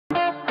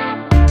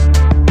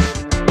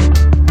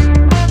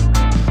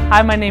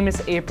Hi, my name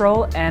is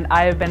April, and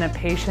I have been a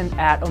patient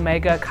at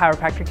Omega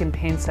Chiropractic and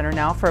Pain Center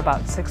now for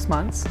about 6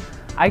 months.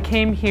 I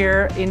came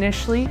here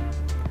initially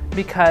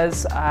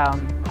because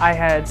I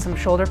had some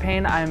shoulder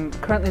pain. I'm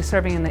currently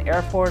serving in the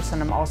Air Force,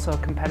 and I'm also a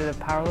competitive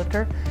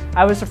powerlifter.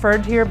 I was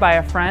referred here by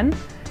a friend,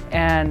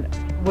 and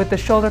with the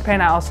shoulder pain,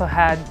 I also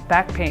had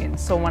back pain.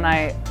 So when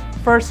I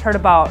first heard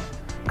about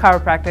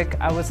chiropractic,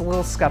 I was a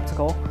little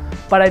skeptical.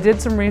 But I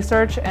did some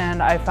research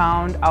and I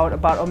found out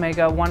about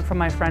Omega, one from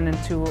my friend and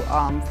two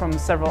from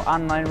several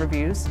online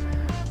reviews.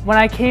 When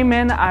I came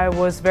in, I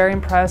was very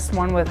impressed,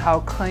 one with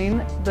how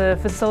clean the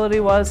facility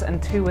was and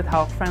two with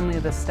how friendly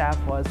the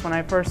staff was. When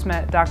I first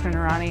met Dr.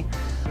 Norani,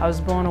 I was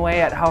blown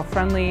away at how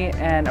friendly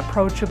and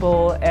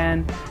approachable,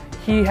 and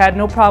he had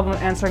no problem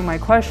answering my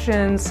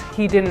questions.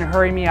 He didn't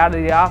hurry me out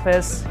of the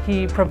office.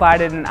 He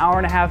provided an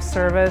hour-and-a-half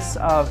service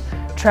of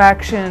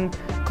traction,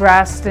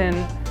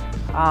 Graston.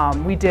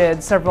 We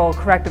did several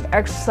corrective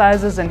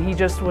exercises, and he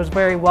just was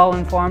very well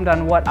informed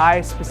on what I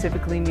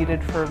specifically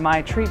needed for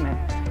my treatment.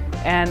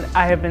 And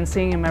I have been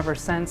seeing him ever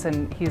since,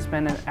 and he's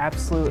been an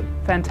absolute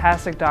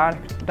fantastic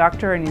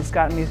doctor, and he's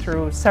gotten me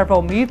through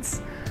several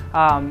meets,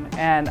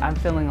 and I'm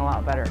feeling a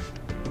lot better.